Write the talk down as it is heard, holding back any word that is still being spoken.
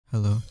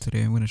Hello,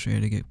 today I'm going to show you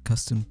how to get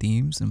custom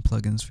themes and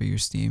plugins for your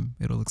Steam.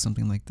 It'll look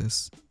something like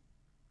this.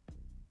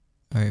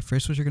 Alright,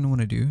 first what you're going to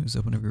want to do is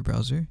open up your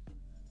browser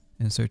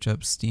and search up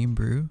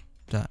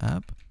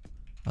steambrew.app.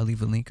 I'll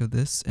leave a link of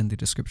this in the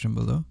description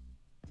below.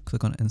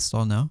 Click on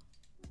install now.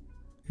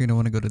 You're going to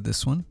want to go to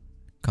this one,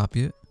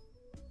 copy it,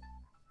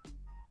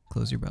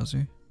 close your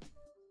browser,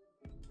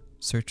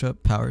 search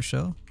up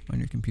PowerShell on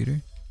your computer,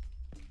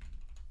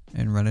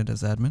 and run it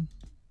as admin.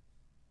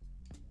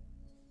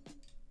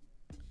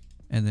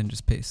 And then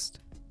just paste.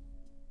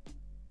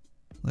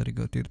 Let it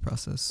go through the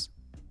process.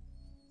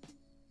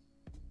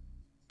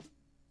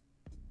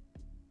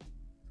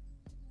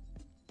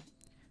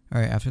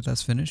 Alright, after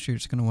that's finished, you're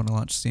just going to want to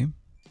launch Steam.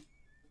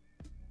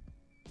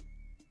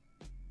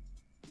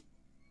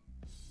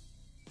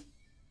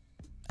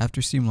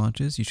 After Steam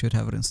launches, you should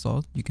have it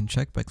installed. You can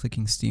check by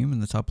clicking Steam in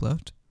the top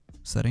left,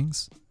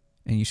 Settings,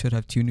 and you should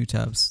have two new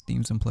tabs,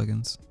 Themes and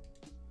Plugins.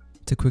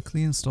 To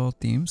quickly install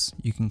themes,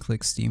 you can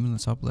click Steam in the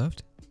top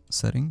left,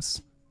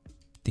 Settings,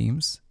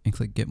 Themes, and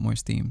click Get More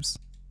Themes.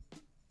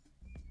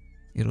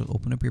 It'll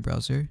open up your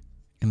browser,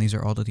 and these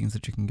are all the themes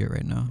that you can get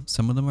right now.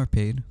 Some of them are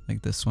paid,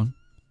 like this one,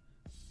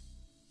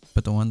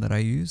 but the one that I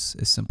use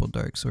is Simple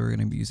Dark, so we're going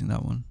to be using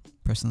that one.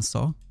 Press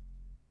install.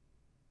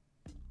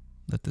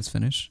 Let this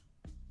finish.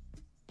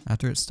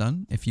 After it's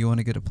done, if you want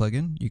to get a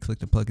plugin, you click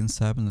the Plugins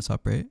tab in the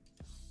top right,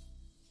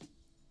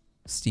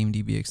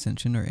 SteamDB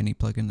extension or any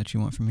plugin that you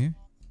want from here,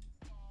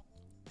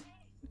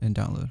 and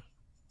download.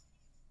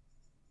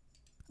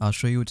 I'll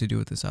show you what to do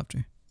with this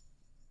after.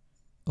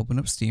 Open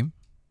up Steam,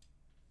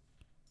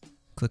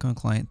 click on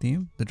Client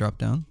Theme, the drop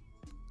down,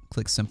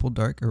 click Simple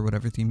Dark or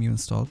whatever theme you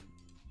installed,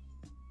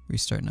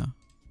 restart now.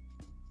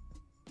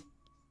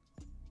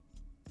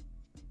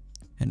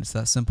 And it's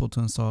that simple to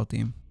install a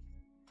theme.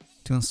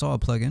 To install a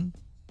plugin,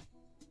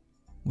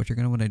 what you're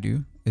going to want to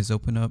do is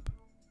open up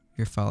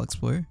your File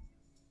Explorer,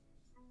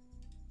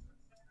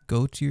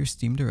 go to your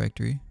Steam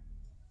directory.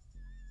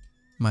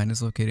 Mine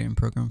is located in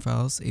Program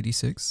Files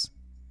 86,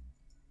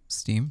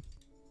 Steam,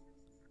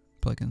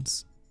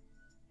 Plugins.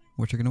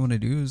 What you're going to want to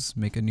do is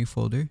make a new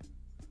folder.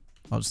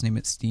 I'll just name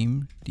it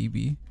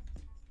SteamDB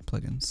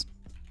Plugins.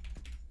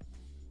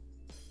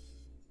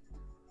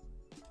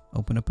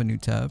 Open up a new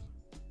tab.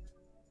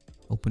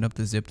 Open up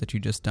the zip that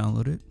you just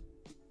downloaded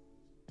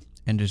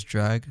and just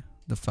drag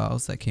the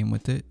files that came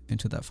with it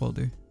into that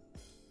folder.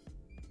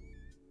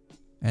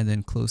 And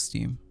then close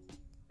Steam.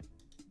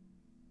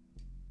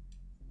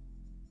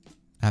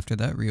 After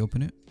that,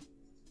 reopen it.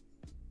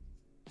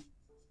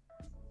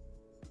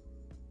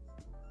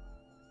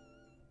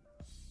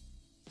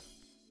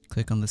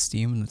 Click on the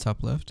Steam in the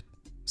top left,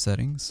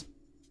 Settings,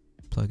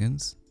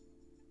 Plugins,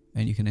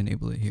 and you can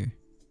enable it here.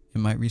 It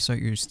might restart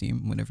your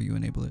Steam whenever you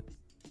enable it.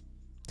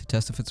 To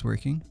test if it's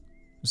working,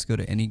 just go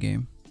to any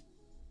game.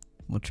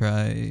 We'll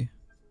try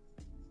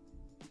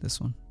this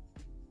one.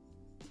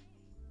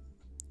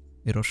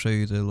 It'll show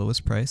you the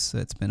lowest price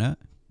that it's been at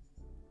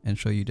and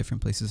show you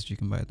different places that you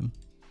can buy them.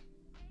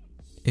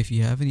 If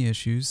you have any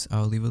issues,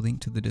 I'll leave a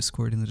link to the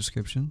Discord in the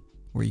description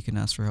where you can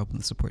ask for help in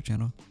the support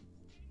channel.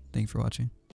 Thank you for watching.